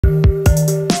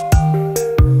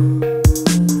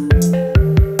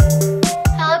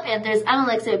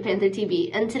Alexia with Panther TV,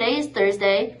 and today is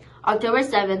Thursday, October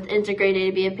 7th, and it's a great day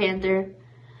to be a Panther.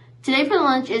 Today for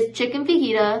lunch is chicken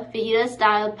fajita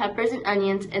style peppers and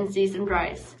onions, and seasoned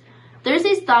rice.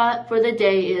 Thursday's thought for the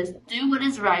day is, do what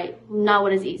is right, not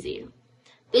what is easy.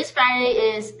 This Friday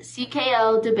is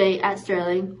CKL debate at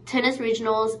Sterling, tennis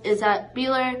regionals is at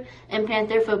Beeler, and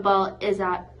Panther football is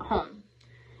at home.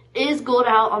 It is Gold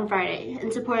Out on Friday in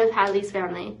support of Hadley's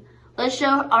family. Let's show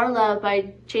our love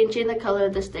by changing the color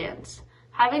of the stands.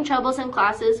 Having troubles in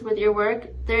classes with your work?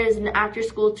 There is an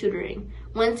after-school tutoring.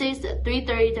 Wednesdays at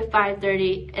 3:30 to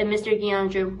 5:30 and Mr.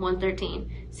 Guillon's room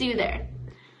 113. See you there.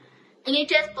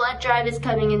 NHS blood drive is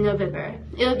coming in November.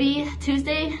 It will be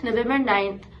Tuesday, November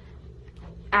 9th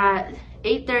at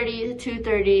 8:30 to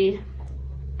 2:30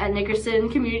 at Nickerson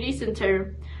Community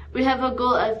Center. We have a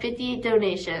goal of 50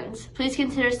 donations. Please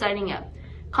consider signing up.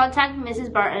 Contact Mrs.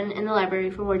 Barton in the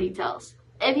library for more details.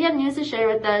 If you have news to share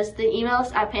with us, then email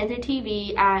us at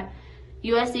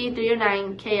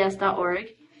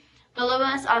PantherTV@usc309ks.org. Follow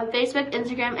us on Facebook,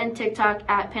 Instagram, and TikTok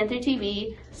at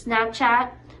PantherTV, Snapchat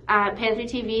at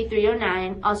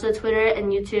PantherTV309, also Twitter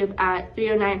and YouTube at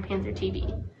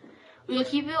 309PantherTV. We will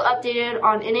keep you updated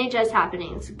on NHS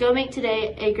happenings. Go make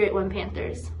today a great one,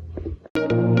 Panthers.